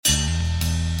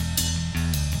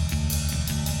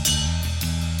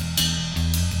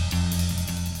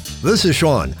This is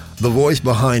Sean, the voice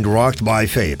behind Rocked by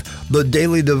Faith, the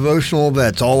daily devotional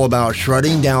that's all about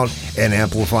shredding doubt and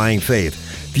amplifying faith,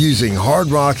 fusing hard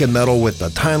rock and metal with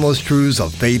the timeless truths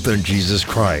of faith in Jesus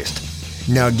Christ.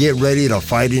 Now get ready to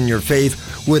fight in your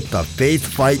faith with the Faith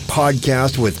Fight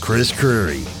Podcast with Chris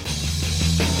Curry.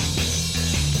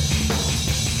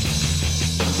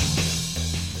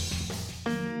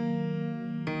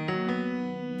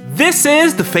 This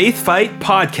is the Faith Fight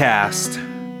Podcast.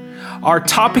 Our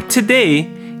topic today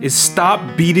is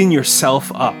stop beating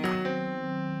yourself up.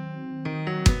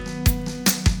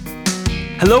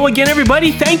 Hello again,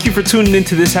 everybody. Thank you for tuning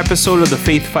into this episode of the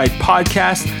Faith Fight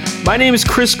Podcast. My name is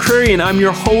Chris Curry, and I'm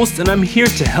your host, and I'm here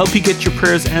to help you get your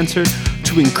prayers answered,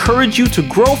 to encourage you to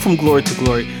grow from glory to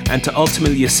glory, and to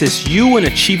ultimately assist you in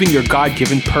achieving your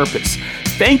God-given purpose.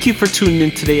 Thank you for tuning in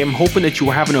today. I'm hoping that you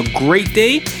are having a great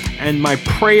day, and my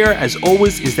prayer, as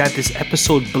always, is that this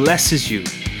episode blesses you.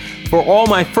 For all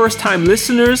my first-time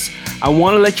listeners, I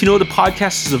want to let you know the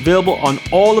podcast is available on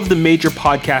all of the major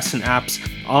podcasting apps,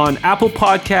 on Apple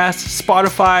Podcasts,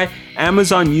 Spotify,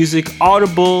 Amazon Music,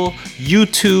 Audible,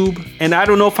 YouTube, and I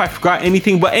don't know if I forgot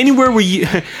anything, but anywhere where you,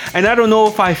 and I don't know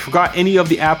if I forgot any of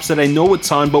the apps that I know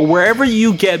it's on, but wherever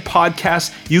you get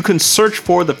podcasts, you can search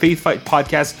for the Faith Fight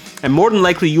Podcast, and more than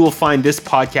likely you will find this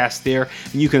podcast there,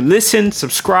 and you can listen,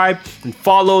 subscribe, and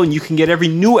follow, and you can get every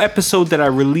new episode that I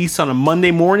release on a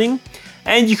Monday morning.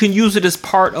 And you can use it as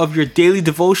part of your daily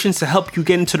devotions to help you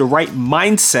get into the right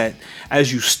mindset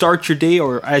as you start your day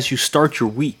or as you start your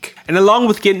week. And along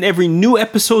with getting every new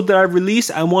episode that I release,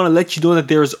 I want to let you know that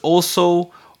there's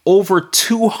also over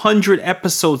 200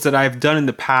 episodes that I've done in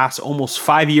the past, almost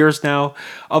 5 years now,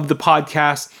 of the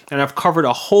podcast, and I've covered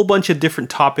a whole bunch of different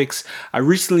topics. I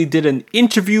recently did an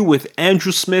interview with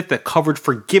Andrew Smith that covered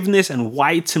forgiveness and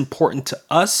why it's important to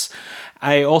us.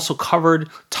 I also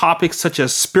covered topics such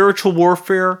as spiritual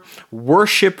warfare,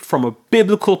 worship from a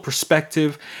biblical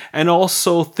perspective, and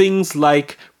also things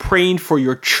like praying for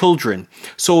your children.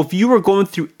 So if you are going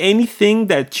through anything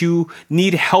that you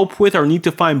need help with or need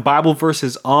to find Bible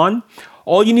verses on,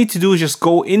 all you need to do is just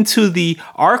go into the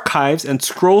archives and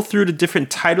scroll through the different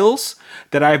titles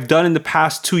that I've done in the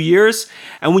past 2 years.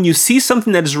 And when you see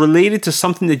something that is related to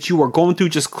something that you are going through,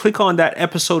 just click on that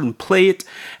episode and play it.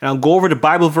 And I'll go over the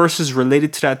Bible verses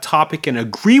related to that topic and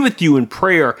agree with you in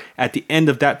prayer at the end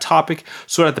of that topic,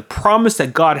 so that the promise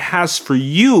that God has for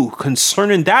you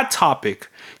concerning that topic,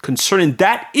 concerning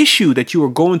that issue that you are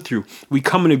going through, we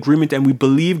come in agreement and we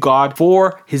believe God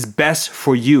for His best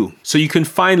for you. So you can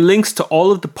find links to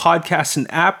all of the podcasts and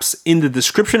apps in the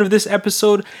description of this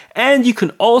episode, and you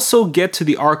can also get to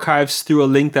the archives through a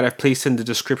link that I've placed in the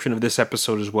description of this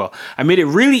episode as well. I made it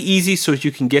really easy so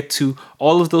you can get to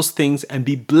all of those things and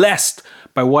be blessed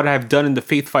by what I've done in the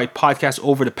Faith Fight Podcast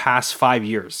over the past 5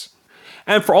 years.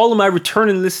 And for all of my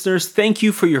returning listeners, thank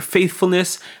you for your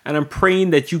faithfulness, and I'm praying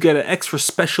that you get an extra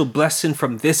special blessing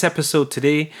from this episode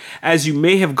today, as you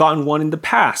may have gotten one in the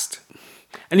past.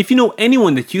 And if you know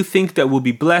anyone that you think that will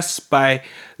be blessed by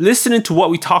listening to what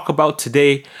we talk about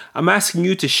today, I'm asking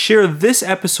you to share this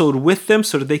episode with them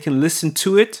so that they can listen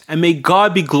to it, and may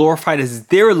God be glorified as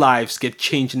their lives get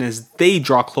changed and as they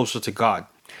draw closer to God.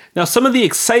 Now, some of the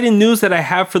exciting news that I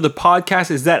have for the podcast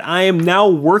is that I am now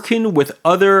working with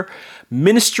other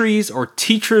ministries or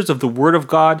teachers of the Word of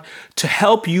God to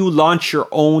help you launch your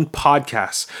own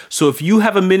podcast. So if you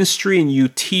have a ministry and you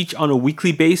teach on a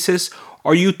weekly basis,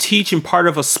 or you teach in part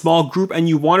of a small group and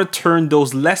you want to turn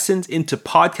those lessons into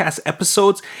podcast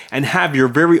episodes and have your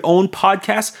very own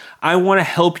podcast, I want to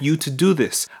help you to do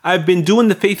this. I've been doing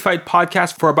the Faith Fight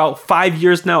Podcast for about 5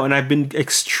 years now, and I've been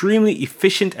extremely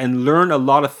efficient and learned a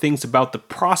lot of things about the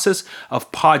process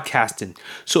of podcasting.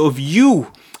 So if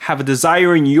you have a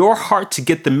desire in your heart to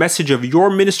get the message of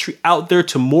your ministry out there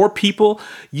to more people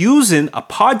using a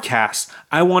podcast,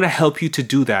 I want to help you to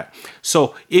do that.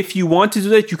 So if you want to do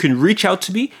that, you can reach out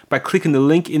to me by clicking the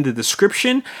link in the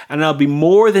description, and I'll be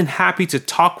more than happy to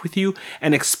talk with you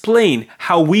and explain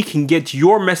how we can get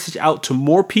your message out to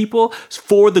more people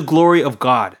for the glory of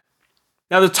God.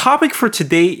 Now, the topic for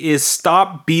today is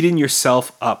stop beating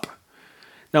yourself up.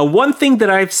 Now, one thing that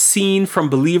I've seen from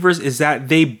believers is that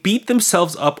they beat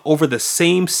themselves up over the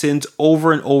same sins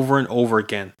over and over and over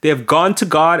again. They have gone to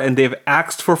God and they've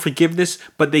asked for forgiveness,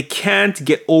 but they can't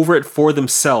get over it for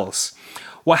themselves.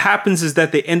 What happens is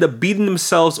that they end up beating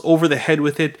themselves over the head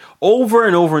with it over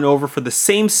and over and over for the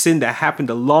same sin that happened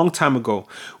a long time ago.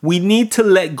 We need to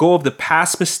let go of the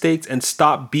past mistakes and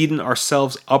stop beating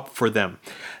ourselves up for them.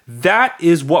 That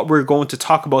is what we're going to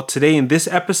talk about today in this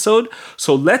episode.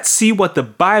 So let's see what the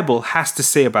Bible has to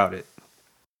say about it.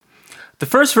 The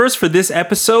first verse for this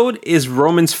episode is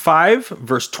Romans 5,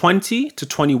 verse 20 to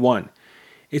 21.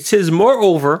 It says,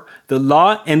 "Moreover, the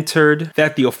law entered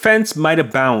that the offense might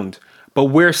abound, but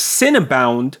where sin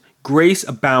abound, grace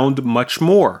abound much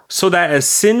more. So that as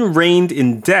sin reigned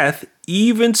in death,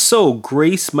 even so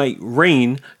grace might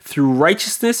reign through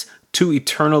righteousness to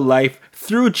eternal life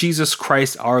through Jesus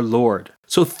Christ our Lord."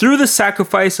 So through the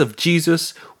sacrifice of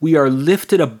Jesus, we are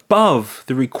lifted above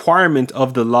the requirement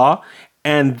of the law,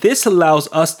 and this allows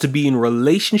us to be in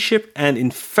relationship and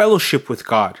in fellowship with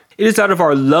God. It is out of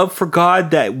our love for God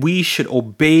that we should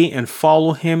obey and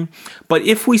follow Him. But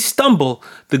if we stumble,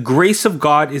 the grace of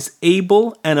God is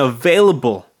able and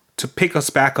available to pick us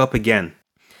back up again.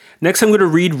 Next, I'm going to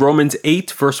read Romans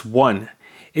 8, verse 1.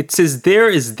 It says, "There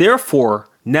is therefore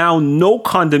now no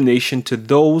condemnation to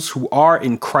those who are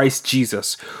in Christ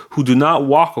Jesus, who do not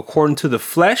walk according to the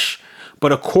flesh,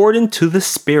 but according to the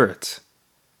Spirit."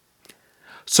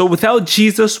 So without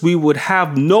Jesus, we would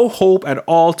have no hope at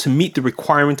all to meet the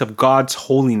requirement of God's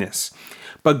holiness.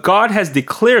 But God has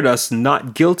declared us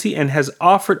not guilty and has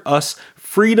offered us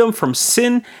freedom from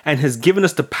sin and has given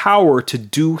us the power to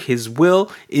do His will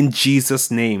in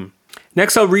Jesus' name.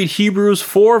 Next, I'll read Hebrews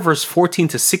 4, verse 14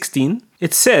 to 16.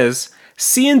 It says,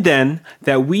 "Seeing then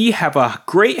that we have a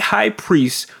great high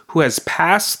priest who has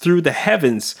passed through the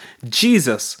heavens,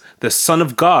 Jesus, the Son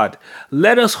of God,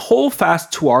 let us hold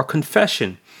fast to our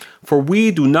confession. For we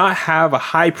do not have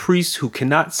a high priest who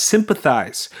cannot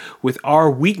sympathize with our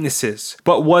weaknesses,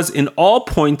 but was in all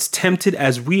points tempted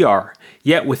as we are,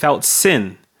 yet without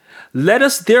sin. Let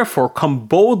us therefore come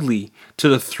boldly to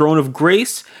the throne of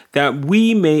grace, that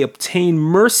we may obtain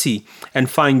mercy and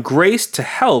find grace to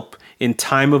help in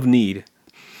time of need."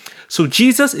 So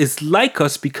Jesus is like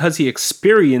us because He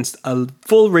experienced a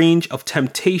full range of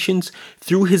temptations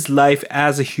through His life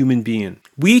as a human being.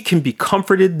 We can be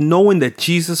comforted knowing that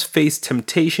Jesus faced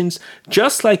temptations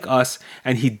just like us,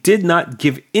 and He did not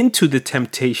give into the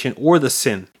temptation or the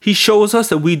sin. He shows us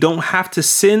that we don't have to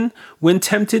sin when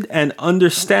tempted and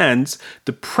understands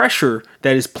the pressure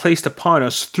that is placed upon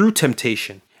us through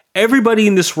temptation. Everybody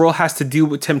in this world has to deal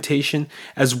with temptation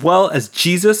as well as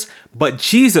Jesus, but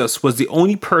Jesus was the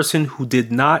only person who did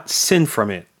not sin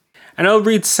from it. And I'll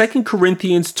read 2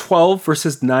 Corinthians 12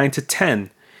 verses 9 to 10.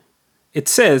 It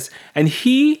says, "And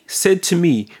He said to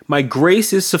me, my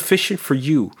grace is sufficient for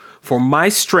you, for my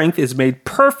strength is made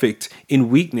perfect in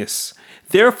weakness.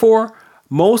 Therefore,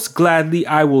 most gladly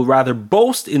I will rather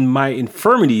boast in my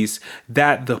infirmities,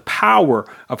 that the power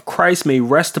of Christ may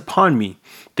rest upon me.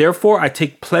 Therefore I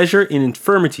take pleasure in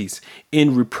infirmities,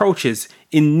 in reproaches,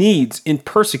 in needs, in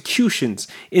persecutions,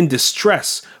 in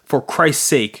distress, for Christ's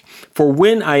sake. For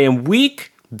when I am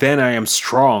weak, then I am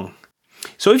strong."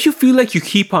 So if you feel like you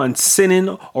keep on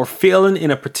sinning or failing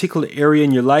in a particular area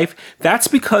in your life, that's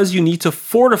because you need to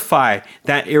fortify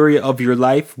that area of your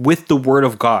life with the Word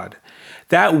of God.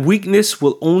 That weakness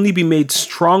will only be made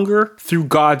stronger through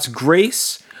God's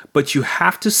grace, but you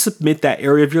have to submit that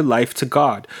area of your life to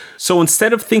God. So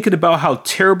instead of thinking about how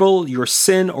terrible your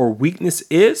sin or weakness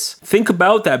is, think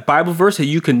about that Bible verse that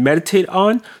you can meditate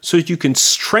on so that you can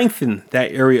strengthen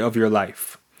that area of your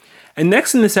life. And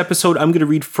next in this episode, I'm going to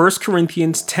read 1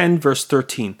 Corinthians 10, verse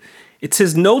 13. It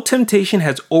says, "No temptation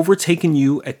has overtaken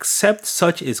you except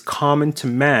such is common to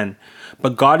man.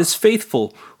 But God is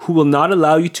faithful, who will not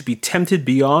allow you to be tempted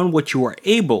beyond what you are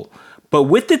able, but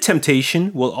with the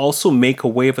temptation will also make a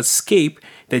way of escape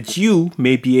that you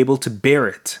may be able to bear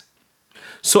it."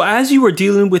 So as you are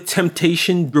dealing with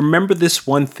temptation, remember this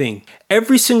one thing.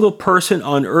 Every single person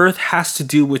on earth has to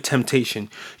deal with temptation.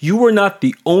 You are not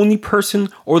the only person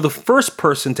or the first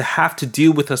person to have to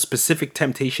deal with a specific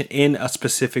temptation in a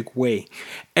specific way.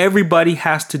 Everybody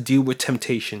has to deal with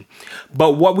temptation.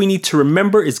 But what we need to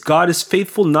remember is God is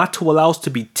faithful not to allow us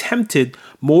to be tempted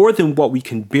more than what we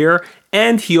can bear,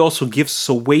 and He also gives us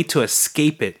a way to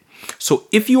escape it. So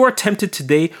if you are tempted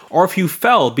today, or if you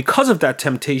fell because of that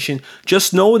temptation,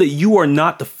 just know that you are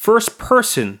not the first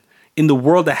person in the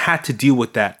world that had to deal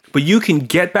with that. But you can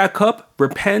get back up,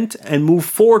 repent, and move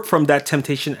forward from that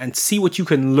temptation and see what you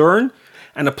can learn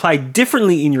and apply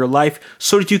differently in your life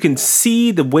so that you can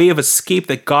see the way of escape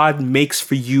that God makes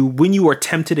for you when you are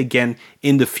tempted again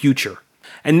in the future.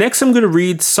 And next I'm going to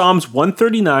read Psalms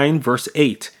 139 verse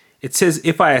 8. It says,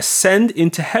 "If I ascend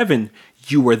into heaven,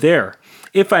 you are there.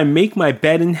 If I make my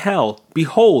bed in hell,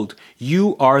 behold,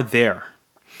 you are there."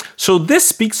 So this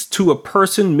speaks to a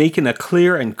person making a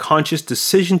clear and conscious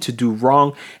decision to do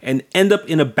wrong and end up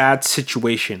in a bad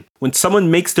situation. When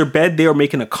someone makes their bed, they are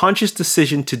making a conscious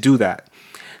decision to do that.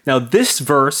 Now this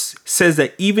verse says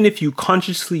that even if you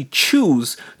consciously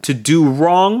choose to do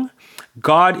wrong,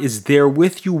 God is there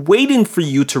with you, waiting for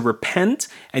you to repent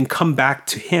and come back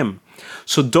to Him.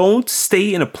 So don't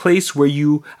stay in a place where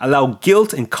you allow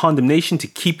guilt and condemnation to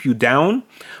keep you down.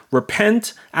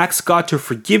 Repent, ask God to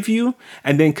forgive you,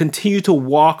 and then continue to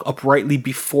walk uprightly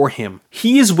before Him.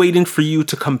 He is waiting for you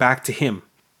to come back to Him.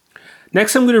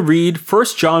 Next, I'm going to read 1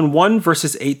 John 1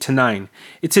 verses 8 to 9.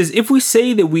 It says, "If we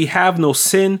say that we have no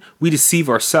sin, we deceive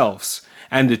ourselves,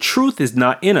 and the truth is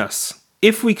not in us.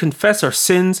 If we confess our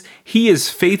sins, He is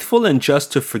faithful and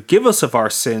just to forgive us of our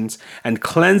sins and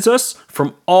cleanse us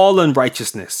from all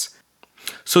unrighteousness."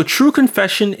 So true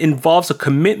confession involves a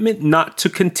commitment not to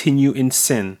continue in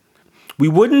sin. We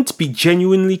wouldn't be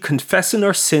genuinely confessing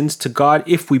our sins to God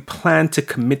if we plan to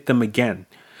commit them again.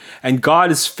 And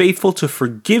God is faithful to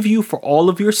forgive you for all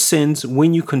of your sins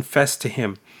when you confess to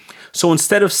Him. So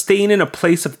instead of staying in a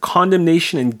place of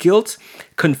condemnation and guilt,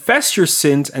 confess your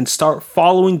sins and start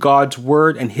following God's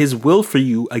word and His will for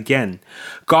you again.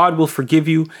 God will forgive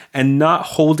you and not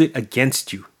hold it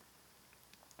against you.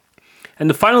 And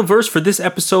the final verse for this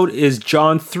episode is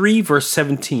John 3 verse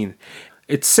 17.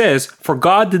 It says, "For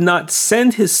God did not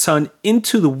send His Son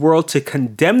into the world to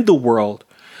condemn the world,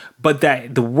 but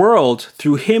that the world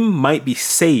through Him might be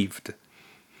saved."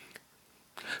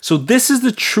 So this is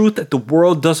the truth that the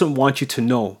world doesn't want you to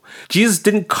know. Jesus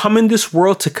didn't come in this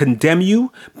world to condemn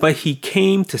you, but He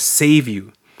came to save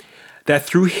you. That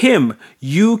through Him,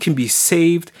 you can be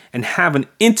saved and have an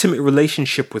intimate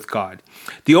relationship with God.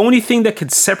 The only thing that can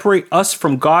separate us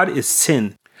from God is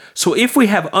sin. So if we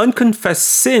have unconfessed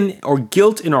sin or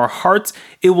guilt in our hearts,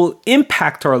 it will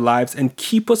impact our lives and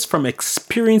keep us from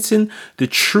experiencing the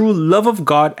true love of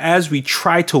God as we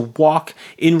try to walk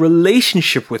in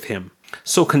relationship with Him.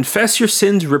 So confess your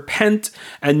sins, repent,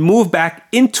 and move back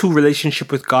into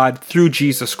relationship with God through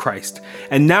Jesus Christ.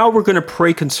 And now we're going to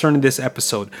pray concerning this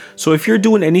episode. So if you're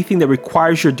doing anything that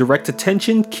requires your direct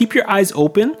attention, keep your eyes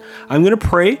open. I'm going to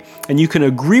pray, and you can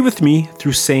agree with me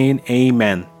through saying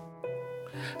amen.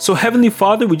 So Heavenly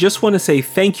Father, we just want to say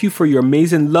thank you for your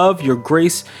amazing love, your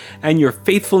grace, and your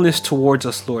faithfulness towards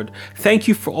us, Lord. Thank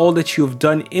you for all that you have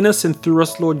done in us and through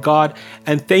us, Lord God,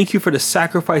 and thank you for the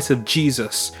sacrifice of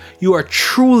Jesus. You are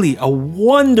truly a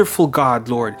wonderful God,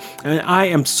 Lord, and I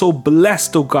am so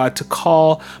blessed, oh God,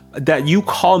 that you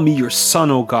call me your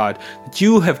son, oh God, that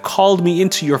you have called me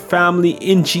into your family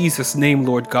in Jesus' name,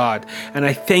 Lord God. And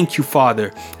I thank you,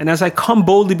 Father. And as I come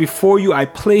boldly before you, I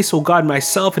place, oh God,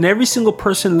 myself and every single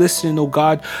person listening, oh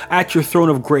God, at your throne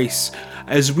of grace.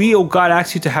 As we, oh God,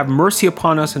 ask you to have mercy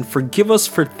upon us and forgive us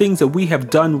for things that we have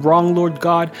done wrong, Lord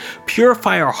God.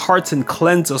 Purify our hearts and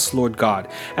cleanse us, Lord God.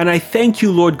 And I thank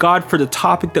you, Lord God, for the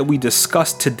topic that we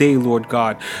discussed today, Lord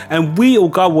God. And we, oh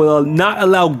God, will not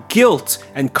allow guilt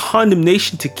and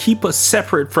condemnation to keep us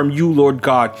separate from you, Lord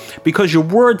God. Because your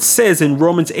word says in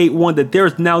Romans 8:1 that there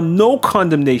is now no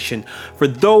condemnation for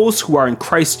those who are in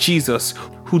Christ Jesus,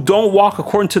 who don't walk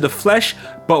according to the flesh,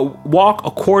 but walk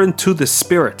according to the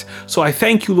Spirit. So I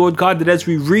thank you, Lord God, that as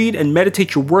we read and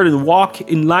meditate your word and walk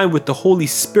in line with the Holy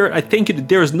Spirit, I thank you that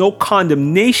there is no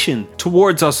condemnation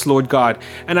towards us, Lord God.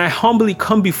 And I humbly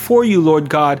come before you, Lord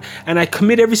God, and I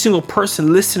commit every single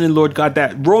person listening, Lord God,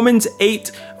 that Romans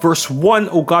 8 verse 1,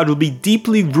 oh God, will be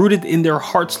deeply rooted in their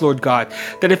hearts, Lord God.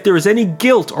 That if there is any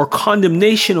guilt or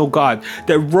condemnation, oh God,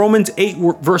 that Romans 8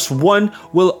 verse 1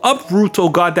 will uproot, oh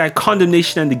God, that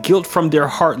condemnation and the guilt from their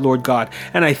heart, Lord God.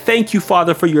 And I thank you,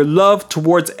 Father, for your love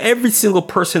towards every single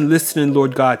person listening,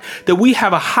 Lord God, that we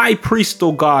have a high priest,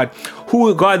 oh God,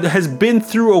 who, God, has been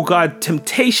through, oh God,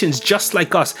 temptations just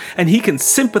like us, and he can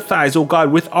sympathize, oh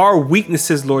God, with our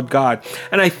weaknesses, Lord God.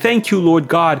 And I thank you, Lord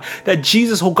God, that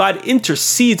Jesus, oh God,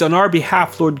 intercedes on our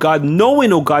behalf, Lord God,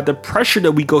 knowing, oh God, the pressure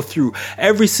that we go through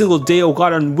every single day, oh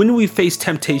God, and when we face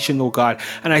temptation, oh God.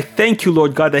 And I thank you,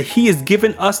 Lord God, that he has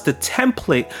given us the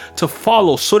template to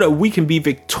follow so that we can be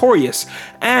victorious.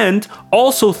 And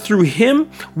also through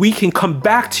him, we can come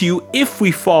back to you if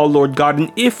we fall, Lord God, and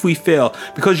if we fail,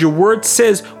 because your word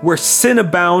says where sin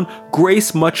abound,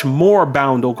 grace much more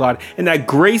abound, oh God, and that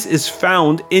grace is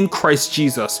found in Christ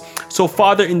Jesus. So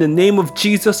Father, in the name of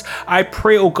Jesus, I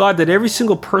pray, oh God, that every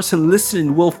single person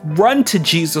listening will run to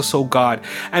Jesus, oh God,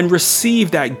 and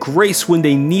receive that grace when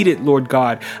they need it, Lord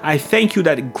God. I thank you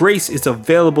that grace is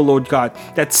available, Lord God,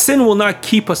 that sin will not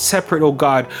keep us separate, oh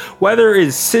God, whether it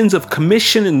is sins of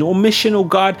commission and omission, oh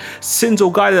God, sins, oh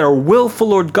God, that are willful,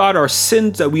 Lord God, or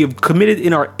sins that we have committed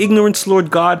in our ignorance, Lord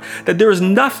God, that there is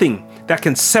nothing that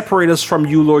can separate us from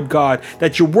you, Lord God.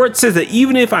 That your word says that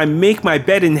even if I make my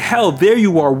bed in hell, there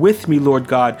you are with me, Lord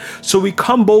God. So we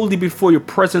come boldly before your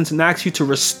presence and ask you to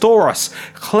restore us,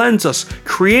 cleanse us,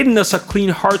 create in us a clean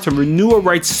heart and renew a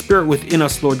right spirit within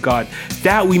us, Lord God,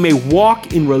 that we may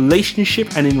walk in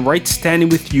relationship and in right standing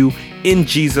with you in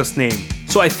Jesus' name.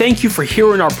 So I thank you for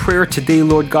hearing our prayer today,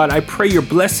 Lord God. I pray your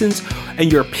blessings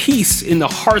and your peace in the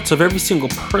hearts of every single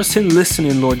person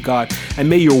listening, Lord God. And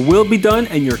may your will be done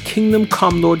and your kingdom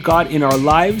come, Lord God, in our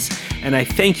lives. And I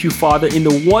thank you, Father. In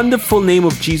the wonderful name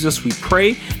of Jesus, we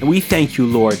pray and we thank you,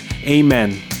 Lord.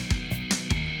 Amen.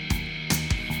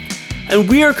 And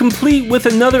we are complete with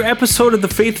another episode of the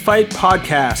Faith Fight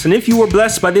podcast. And if you were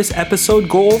blessed by this episode,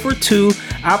 go over to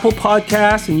Apple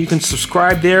Podcasts and you can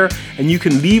subscribe there and you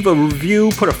can leave a review,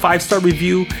 put a 5-star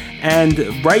review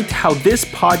and write how this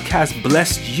podcast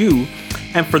blessed you.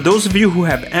 And for those of you who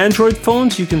have Android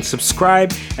phones, you can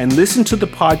subscribe and listen to the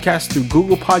podcast through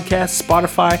Google Podcasts,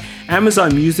 Spotify,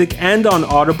 Amazon Music, and on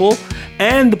Audible.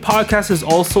 And the podcast is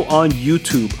also on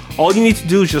YouTube. All you need to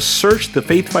do is just search the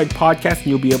Faith Fight podcast and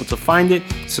you'll be able to find it,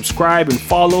 subscribe and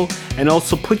follow, and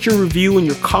also put your review and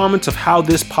your comments of how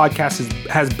this podcast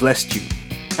has blessed you.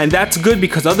 And that's good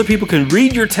because other people can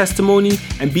read your testimony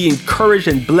and be encouraged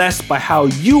and blessed by how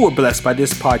you were blessed by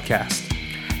this podcast.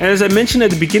 And as I mentioned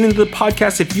at the beginning of the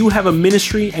podcast, if you have a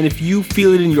ministry and if you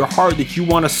feel it in your heart that you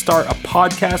want to start a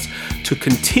podcast to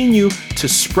continue to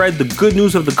spread the good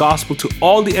news of the gospel to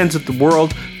all the ends of the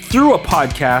world through a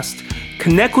podcast,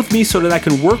 connect with me so that I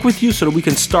can work with you so that we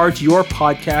can start your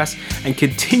podcast and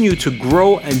continue to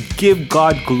grow and give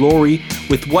God glory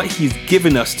with what He's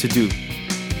given us to do.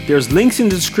 There's links in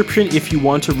the description if you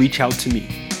want to reach out to me.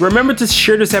 Remember to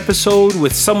share this episode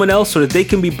with someone else so that they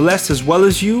can be blessed as well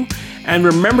as you. And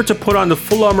remember to put on the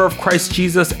full armor of Christ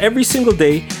Jesus every single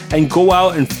day and go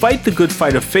out and fight the good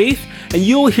fight of faith. And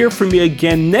you'll hear from me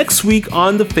again next week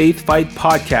on the Faith Fight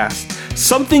podcast.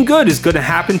 Something good is going to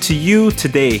happen to you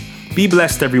today. Be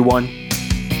blessed, everyone.